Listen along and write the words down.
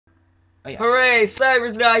Oh yeah. Hooray!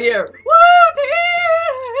 Cyber's not here. Woo!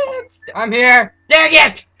 I'm here. Dang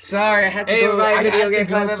it! Sorry, I had to Hey, go. everybody, I video had to game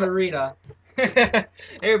go play. to Rita.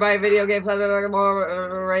 Everybody, video game play more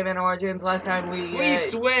Rayman Origins. Last time We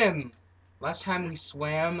swim. Last time we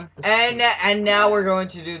swam. And now we're going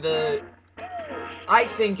to do the. I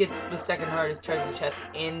think it's the second hardest treasure chest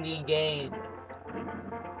in the game.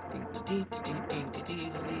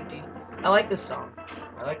 I like this song.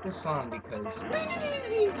 I like this song because.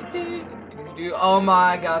 Oh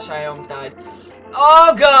my gosh, I almost died.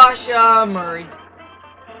 Oh gosh, Murray.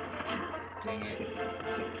 Dang it.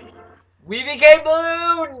 We became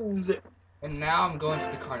balloons! And now I'm going to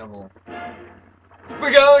the carnival.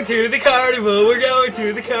 We're going to the carnival, we're going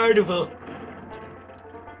to the carnival.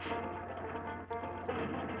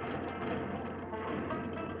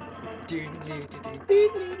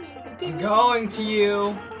 I'm going to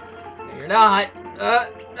you. No, you're not.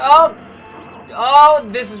 Oh,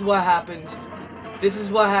 this is what happens. This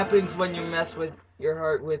is what happens when you mess with your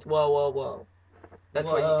heart with whoa. That's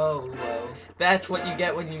whoa. That's what you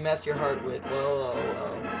get when you mess your heart with whoa.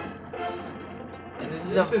 And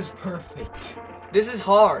this is perfect. This is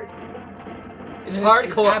hard. It's this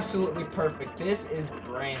hardcore. Is absolutely perfect. This is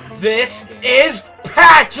brand. This is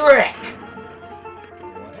Patrick.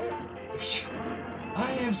 What?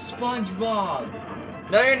 I am SpongeBob.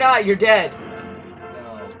 No, you're not. You're dead.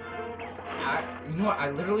 No. You know what? I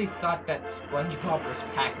literally thought that SpongeBob was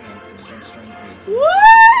Pac-Man for some strange reason.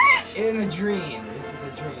 What? In a dream. This is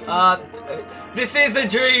a dream. This is a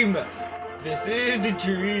dream. This is a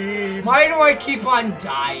dream. Why do I keep on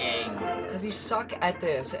dying? Because you suck at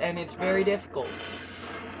this, and it's very difficult.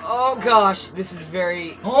 Oh gosh, this is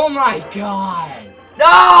very. Oh my god!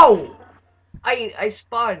 No! I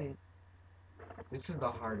spun. This is the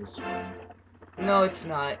hardest one. No, it's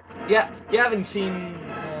not. Yeah, you haven't seen.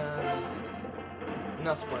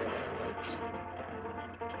 No spoiler alerts.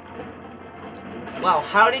 Wow,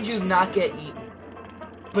 how did you not get eaten,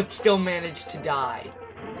 but still manage to die?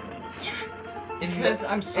 Because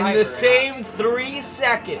I'm Cyber. In the same 3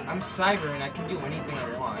 seconds. I'm Cyber and I can do anything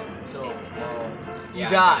I want until, well, you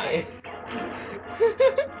die.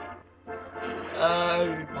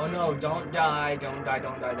 Oh no, don't die, don't die.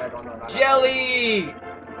 Jelly!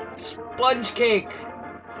 Sponge cake!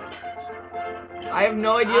 I have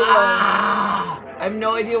no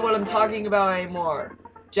idea what I'm talking about anymore.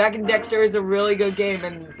 Jack and Dexter is a really good game,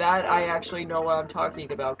 and that I actually know what I'm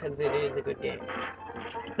talking about because it is a good game.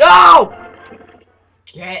 No!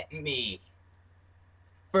 Get me.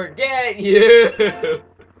 Forget you.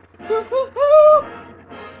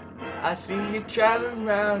 I see you traveling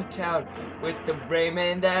around town with the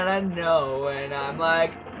Rayman that I know, and I'm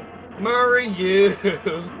like, Murray, you.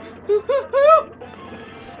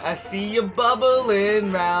 I see you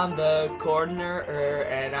bubbling round the corner,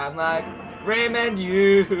 and I'm like, Rayman,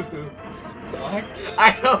 you. What?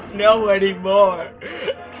 I don't know anymore.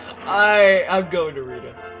 I'm going to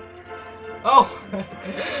Rita. Oh,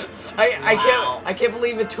 I can't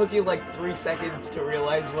believe it took you like 3 seconds to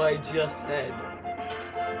realize what I just said.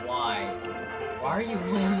 Why? Why are you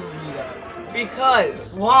going to Rita?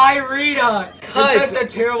 Because. Why Rita? Because. It's such a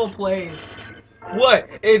terrible place. What?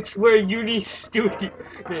 It's where Uni Studios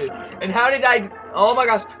is. And how did I? Oh my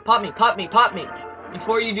gosh! Pop me!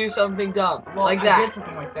 Before you do something dumb like that. I did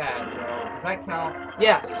something like that. So does that count?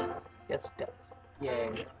 Yes. Yes, it does.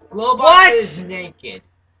 Yay. Lobot is naked.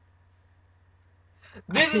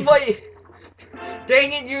 This is what you...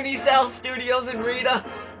 Dang it, Unicell Studios and Rita!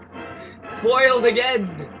 Foiled again!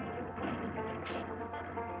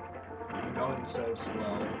 I'm going so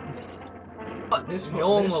slow. No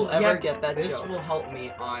one will ever get that joke. This will help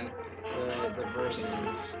me on the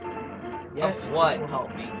verses. Yes, of what? This will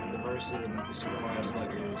help me. The verses of Super Mario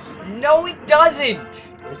Sluggers. No, it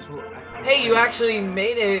doesn't! This will... Hey, you actually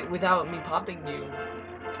made it without me popping you.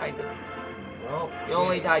 Kind of. Well, you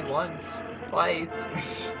only died once. Twice.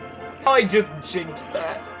 Oh, I just jinxed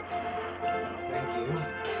that. Thank you.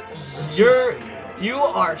 You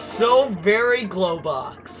are so very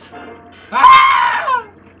Glowbox. Ah!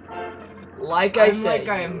 Like I said,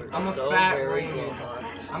 I'm a so fat very Rayman.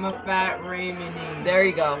 Glowbox. I'm a fat Rayman. There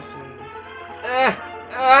you go.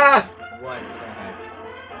 What the heck?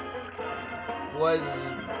 Was...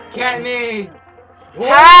 Get me! How?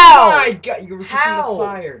 Oh my god, you were touching the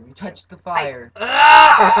fire. You touched the fire.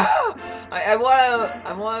 I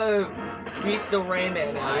wanna beat the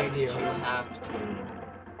Rayman out of you. You have to.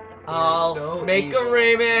 I'll so make evil. a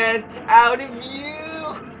Rayman out of you.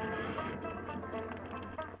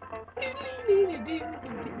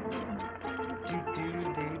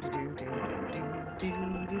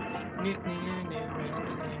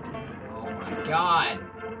 Oh my god.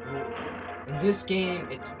 In this game,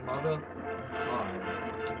 it's mother.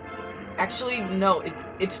 Actually, no.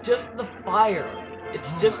 It's just the fire.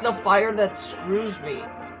 It's just the fire that screws me.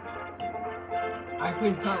 I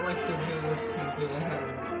would not like to do this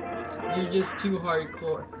again. You're just too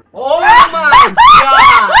hardcore. Oh my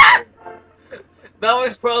god! That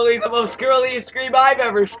was probably the most girliest scream I've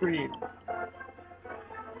ever screamed.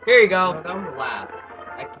 Here you go. No, that was a laugh.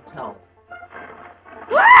 I can tell.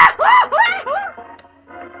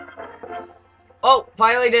 Oh,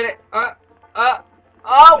 finally did it.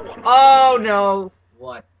 Oh no.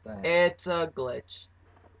 What the heck? It's a glitch.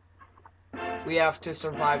 We have to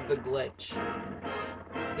survive the glitch.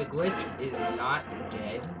 The glitch is not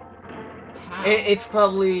dead? How? It's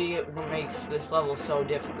probably what makes this level so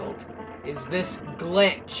difficult. Is this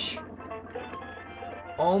glitch?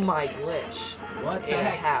 Oh my glitch. What the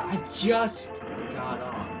heck? How? I just got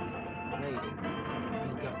on. No, you didn't.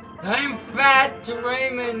 I'm fat to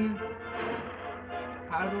Rayman!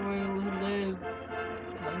 How do I live?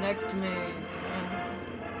 Come next to me.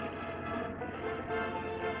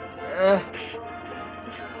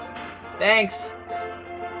 Thanks.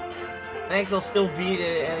 Thanks, I'll still beat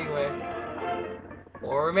it anyway.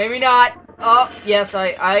 Or maybe not. Oh, yes,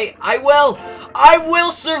 I will. I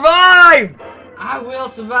will survive! I will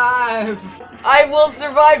survive! I will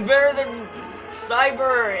survive better than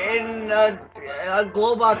Cyber in a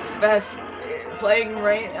Globox Fest playing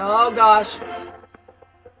Rain. Oh gosh.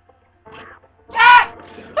 Ah!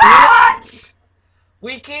 What?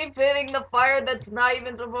 We keep hitting the fire that's not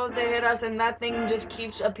even supposed to hit us, and that thing just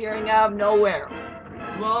keeps appearing out of nowhere.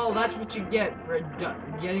 Well, that's what you get for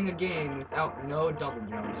getting a game without no double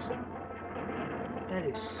jumps. That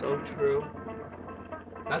is so true.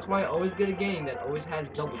 That's why I always get a game that always has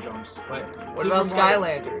double jumps. But What about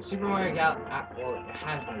Skylanders? Super Mario well, it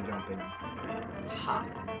has no jumping. Ha.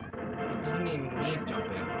 It doesn't even need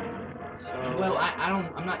jumping. So. Well,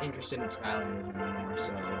 I'm not interested in Skylanders anymore.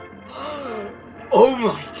 So. Oh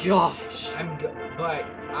my gosh. But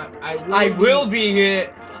I will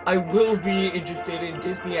be interested in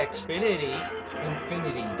Disney Xfinity.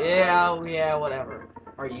 Infinity. Yeah, whatever.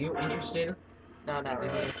 Are you interested? No, not in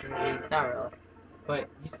really. Infinity? Not really. But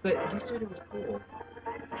you said it was cool.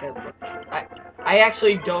 I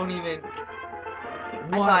actually don't even.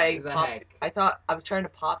 What the heck? I thought I was trying to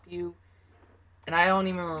pop you, and I don't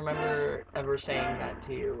even remember ever saying that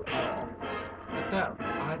to you at all.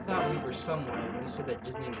 I thought we were somewhere when you said that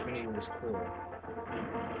Disney Infinity was cool.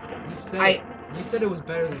 You said it was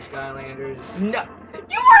better than Skylanders. No,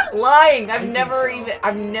 you are lying. I've think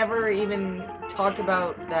never so. even talked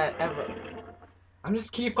about that ever. I'm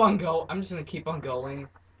just gonna keep on going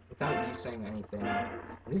without you saying anything.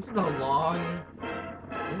 This is a long.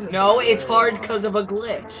 No, it's hard because of a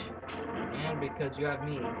glitch. And because you have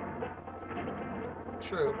me.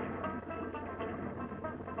 True.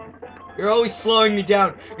 You're always slowing me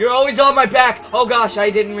down. You're always on my back. Oh gosh,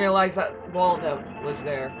 I didn't realize that wall that was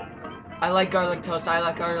there. I like garlic toast. I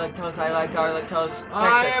like garlic toast. I like garlic toast. Texas.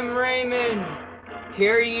 I am Rayman.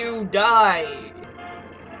 Here you die.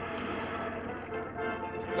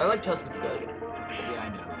 Garlic toast is good. Yeah, I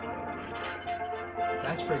know.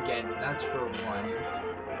 That's for one.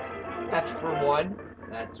 That's for one.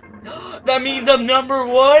 That's. That means I'm number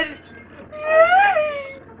one.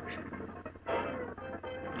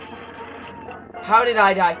 How did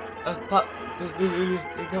I die?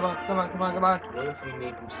 Come on. What if we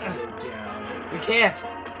make him slow down? We can't.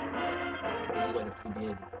 What if we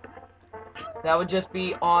did? That would just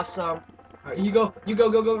be awesome. Alright, you go.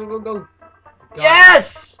 Go.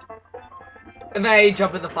 Yes! And then I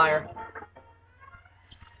jump in the fire.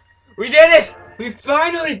 We did it! We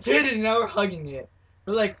finally did it, and now we're hugging it.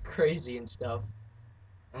 We're like crazy and stuff.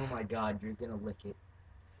 Oh my god, you're gonna lick it.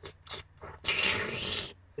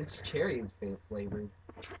 It's cherry flavored.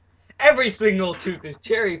 Every single tooth is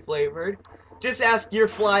cherry flavored. Just ask your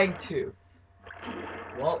flying tooth.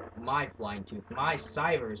 Well, my flying tooth. My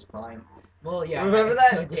Cyber's flying. Well, yeah. Remember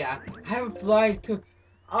that? So, yeah. I have a flying tooth.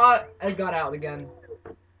 I got out again.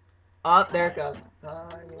 There it goes. Yeah.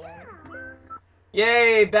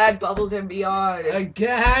 Yay, bad bubbles and beyond.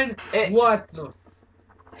 Again? What the?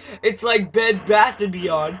 It's like Bed Bath and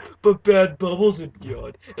Beyond, but Bad Bubbles and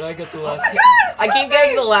Beyond. And I got the last hit. God, I keep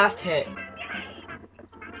getting the last hit.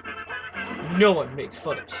 No one makes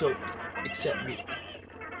fun of Sophie, except me.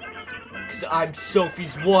 Because I'm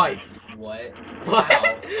Sophie's wife. What? What?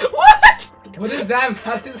 Wow. What? What is that?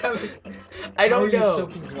 How does that make... I don't know. How are you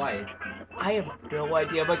Sophie's wife? I have no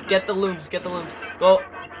idea, but get the looms, Go.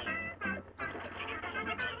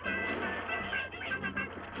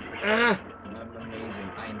 I'm amazing.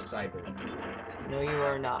 I am Cyber. No, you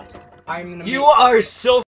are not. I'm You are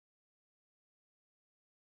so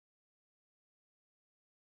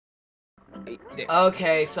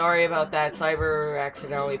Okay, sorry about that. Cyber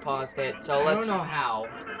accidentally paused it. So I let's. don't know how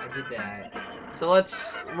I did that. So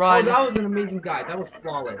let's Oh, run. that was an amazing dive. That was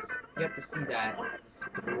flawless. You have to see that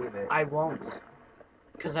to believe it. I won't,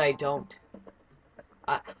 cause I don't.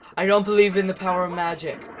 I don't believe in the power of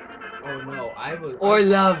magic Oh no, I was. or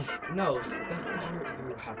love. No,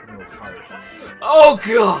 you have no heart. Oh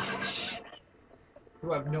gosh!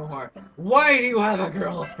 You have no heart. Why do you have a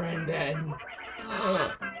girlfriend then?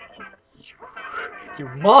 You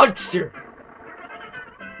monster!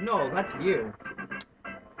 No, that's you.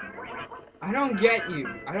 I don't get you.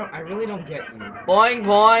 I really don't get you. Boing,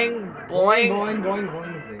 boing, boing. Boing, boing,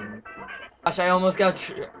 boing, zing. Gosh, I almost got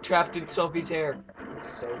trapped in Sophie's hair.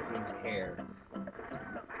 Sophie's hair.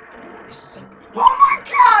 Oh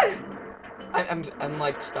my god! I'm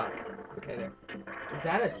like stuck. Okay, there. Is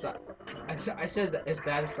that I said, is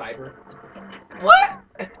that a cyber? What?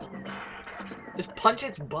 Just punch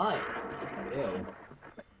its butt.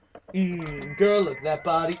 Ew. Girl, look at that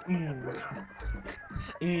body.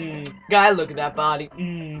 Guy, look at that body.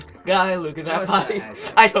 Guy, look at that What body. the heck?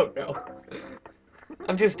 I don't know.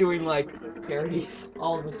 I'm just doing like parodies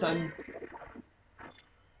all of a sudden.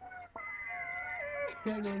 I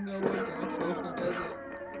don't know how Sophie does it.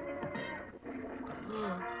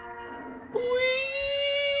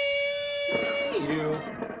 You.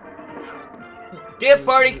 Dance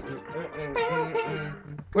party!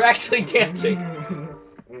 We're actually dancing.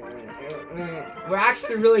 We're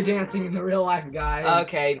actually really dancing in the real life, guys.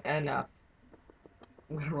 Okay, enough.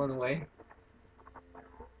 I'm gonna run away.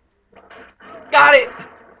 Got it!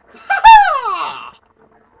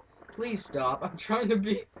 Please stop. I'm trying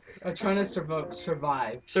to survive.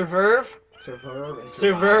 Survive? Survive.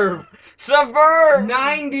 Survive!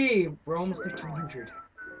 90! We're almost at 200.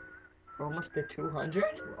 We're almost at 200?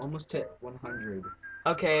 We're almost at 100.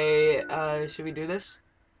 Okay, should we do this?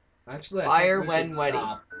 Actually, Fire I think we when should wetty.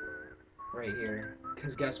 stop right here.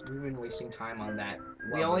 Because guess we've been wasting time on that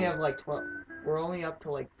level. We only have like 12. We're only up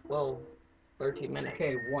to like 12, 13 minutes.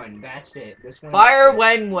 Okay, one. That's it. This one. Fire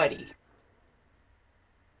when wetty.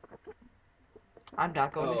 I'm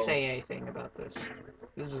not going to Oh. say anything about this.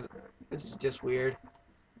 This is just weird.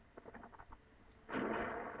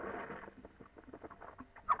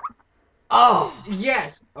 Oh!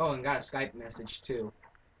 Yes! Oh, and got a Skype message too.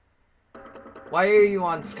 Why are you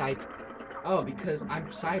on Skype? Oh, because I'm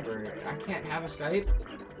cyber. I can't have a Skype?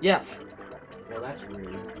 Yes. Well, that's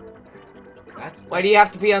weird. Why do you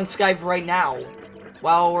have to be on Skype right now?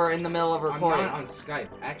 While we're in the middle of recording? I'm not on Skype.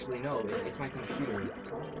 Actually, no. It's my computer.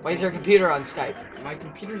 Why is your computer on Skype? My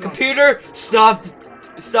computer's Computer, stop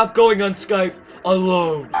going on Skype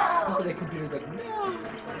alone. Oh, the computer's like, no.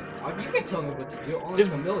 You can tell me what to do. Only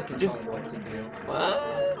Camilla can tell me what to do.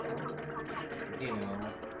 What? You know.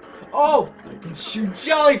 Oh! I can shoot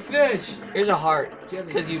jellyfish! Here's a heart,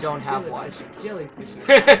 because you don't have one. Jellyfishing.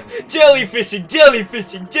 Jellyfishing,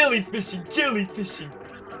 jellyfishing, jellyfishing, jellyfishing.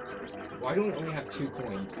 Why do we only have 2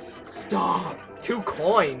 coins? Stop! 2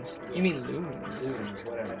 coins? You mean looms? Looms,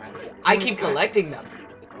 whatever. I keep collecting them.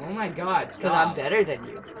 Oh my god, Because stop. I'm better than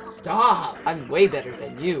you. Stop! I'm way better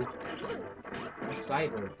than you. I'm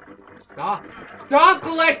cyber. Stop. Stop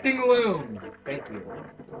collecting looms! Thank you.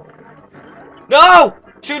 No!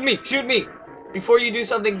 Shoot me! Shoot me! Before you do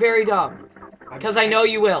something very dumb. Because I know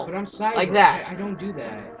you will. But I'm cyber. Like that. I don't do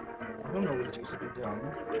that. I don't always do something dumb.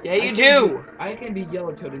 Yeah, you do! I can be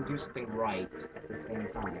Yellow Toad and do something right at the same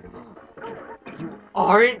time. You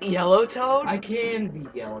aren't Yellow Toad? I can be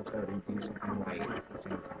Yellow Toad and do something right at the same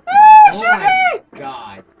time. Ah, Oh my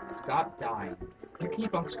god. Stop dying. You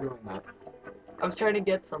keep on screwing up. I was trying to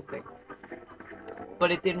get something.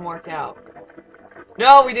 But it didn't work out.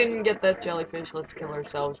 No, we didn't get that jellyfish. Let's kill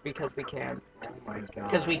ourselves because we can. Oh my god.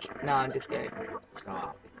 Because we can. No, I'm just kidding.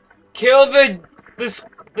 Stop. Kill the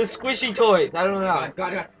squishy toys. I don't know. I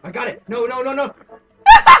got it. No.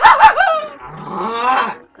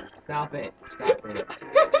 Ah! Stop it. Stop it.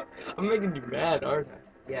 I'm making you mad, aren't I?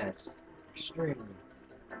 Yes. Extremely.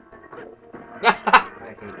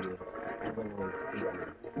 I hate you. I literally hate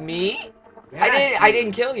you. Me? Yes, I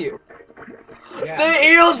didn't kill you. Yeah. The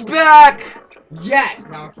eel's back! Yes!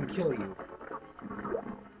 Now I can kill you.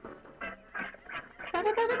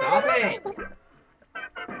 Stop it!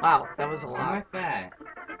 Wow, that was a Why am I lot. fat?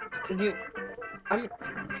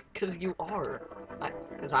 Cause you are.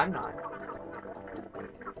 Cause I'm not.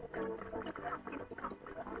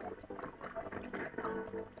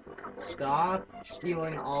 Stop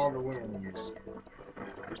stealing all the looms.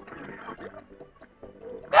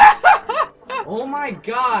 Oh my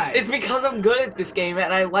god! It's because I'm good at this game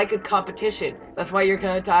and I like a competition. That's why you're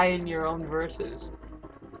gonna die in your own verses.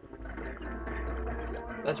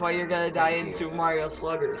 That's why you're gonna die Thank in you. Super Mario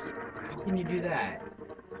Sluggers. How can you do that?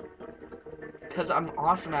 Because I'm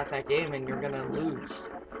awesome at that game and you're gonna lose.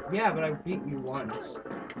 Yeah, but I beat you once.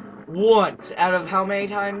 Once out of how many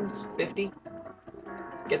times? 50?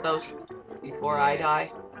 Get those before I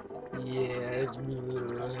die? Yes.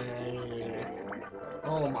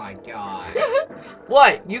 Oh my god.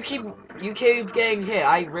 What? You keep getting hit.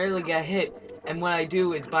 I rarely get hit, and when I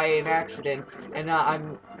do, it's by an accident. And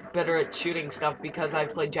I'm better at shooting stuff because I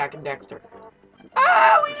played Jack and Dexter.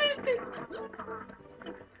 Ah, we missed it.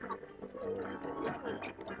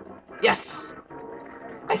 Yes.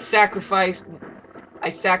 I sacrificed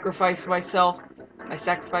myself. I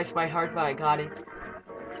sacrificed my heart, but I got it.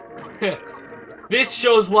 This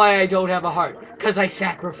shows why I don't have a heart, because I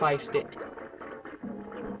sacrificed it.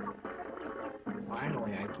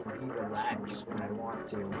 Finally, I can be relaxed when I want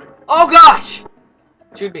to. Oh gosh!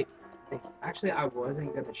 Shoot me. Actually, I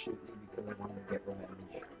wasn't gonna shoot you because I wanted to get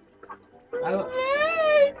revenge.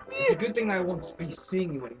 It's a good thing I won't be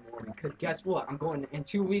seeing you anymore because guess what? In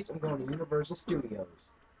 2 weeks, I'm going to Universal Studios.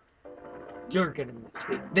 You're gonna miss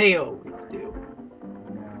me. They always do.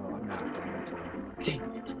 No, I'm not going to. Dang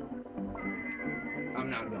it. I'm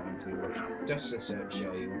not going to. Just to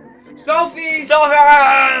show you. Sophie!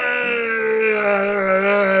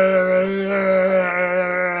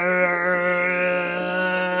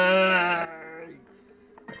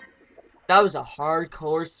 That was a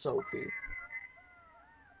hardcore Sophie.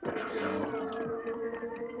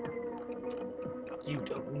 You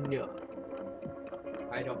don't know.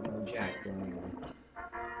 I don't know Jack Rayman.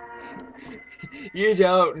 You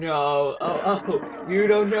don't know. Oh, you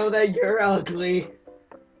don't know that you're ugly.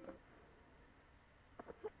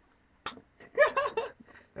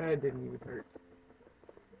 That didn't even hurt.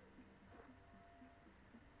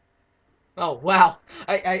 Oh wow!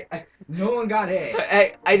 No one got hit.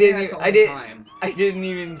 I didn't Time. I didn't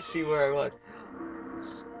even see where I was.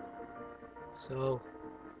 So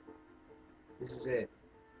This is it.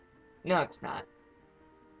 no, it's not.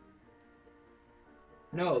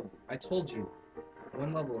 No, I told you.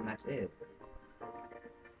 One level and that's it.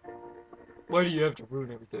 Why do you have to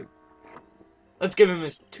ruin everything? Let's give him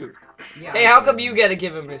his tooth. Yeah, Hey, how come you gotta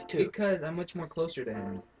give him his tooth? Because I'm much more closer to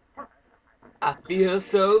him. I feel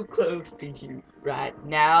so close to you right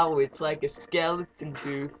now. It's like a skeleton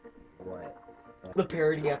tooth. What? The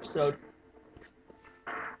parody episode.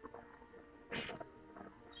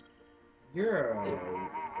 You're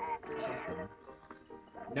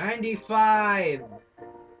 95.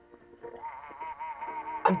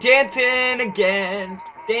 I'm dancing again,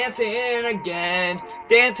 dancing again,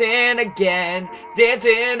 dancing again,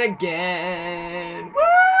 dancing again.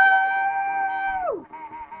 Woo!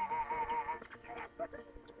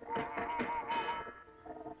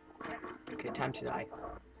 Okay, time to die.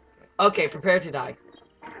 Okay, prepare to die.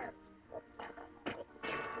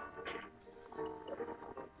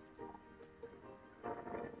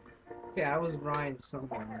 Okay, I was Ryan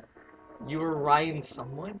someone. You were Ryan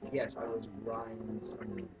someone? Yes, I was Ryan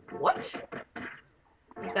someone. What?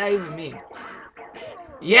 What does that even mean?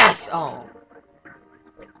 Yes! Oh.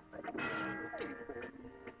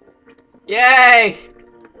 Yay!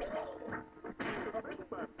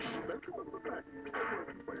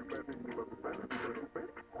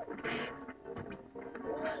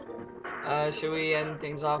 Should we end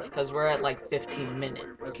things off? Because we're at like 15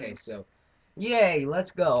 minutes. Okay, so. Yay,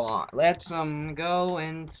 let's go on. Let's go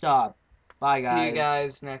and stop. Bye, guys. See you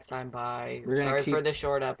guys next time. Bye. Sorry for the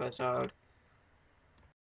short episode.